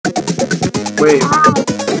Wait.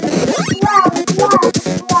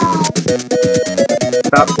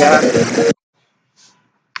 Stop that.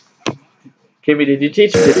 Kimmy, did you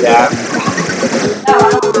teach me to dab?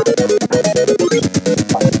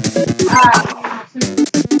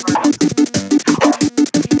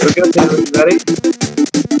 We're good, Taylor. You ready?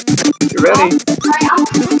 You ready?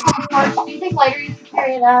 Do you think later you can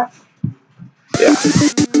carry it up? Yeah.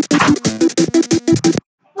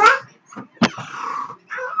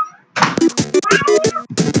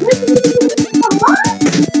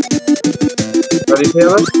 Ready,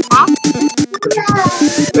 Taylor?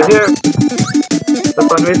 Right here. The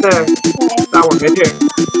one right there. That one right here.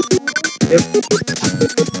 Yep.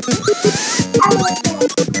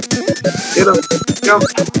 Get up. Jump.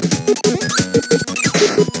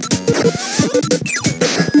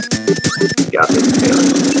 Got this, Taylor.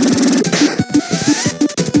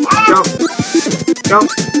 Jump. Jump.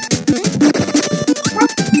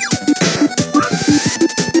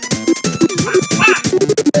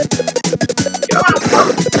 Got this,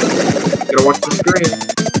 brother. Gotta watch the screen.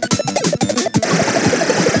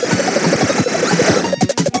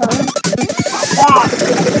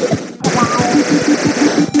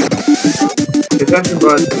 Pay attention,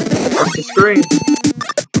 bud. Watch the screen.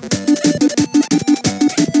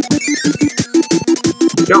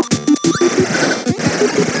 Jump.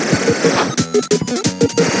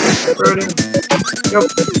 Ready. Jump.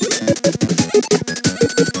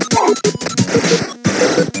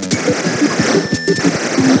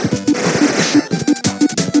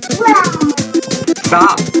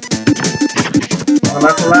 Stop. I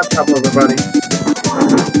left the laptop over, buddy.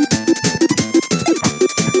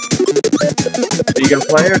 Are you gonna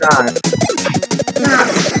play or not?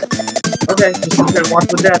 Okay, just sit here and watch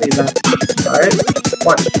with Daddy then. Alright?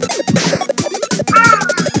 Watch.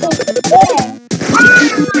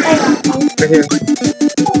 Right here.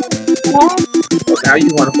 Well, now you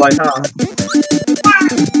wanna play, huh?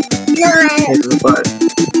 Hey, the butt.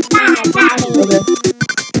 Okay.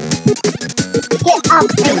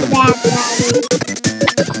 Get up like that,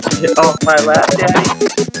 Daddy. Get off my lap, Daddy.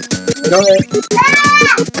 Go ahead.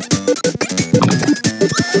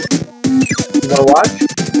 You wanna watch?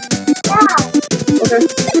 Okay.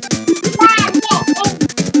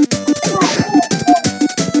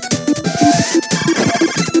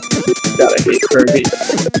 God, I hate Kirby.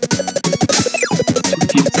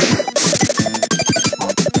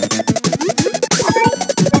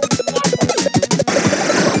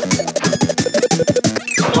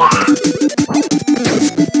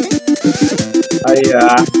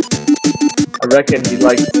 I reckon he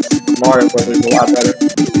likes Mario Brothers a lot better.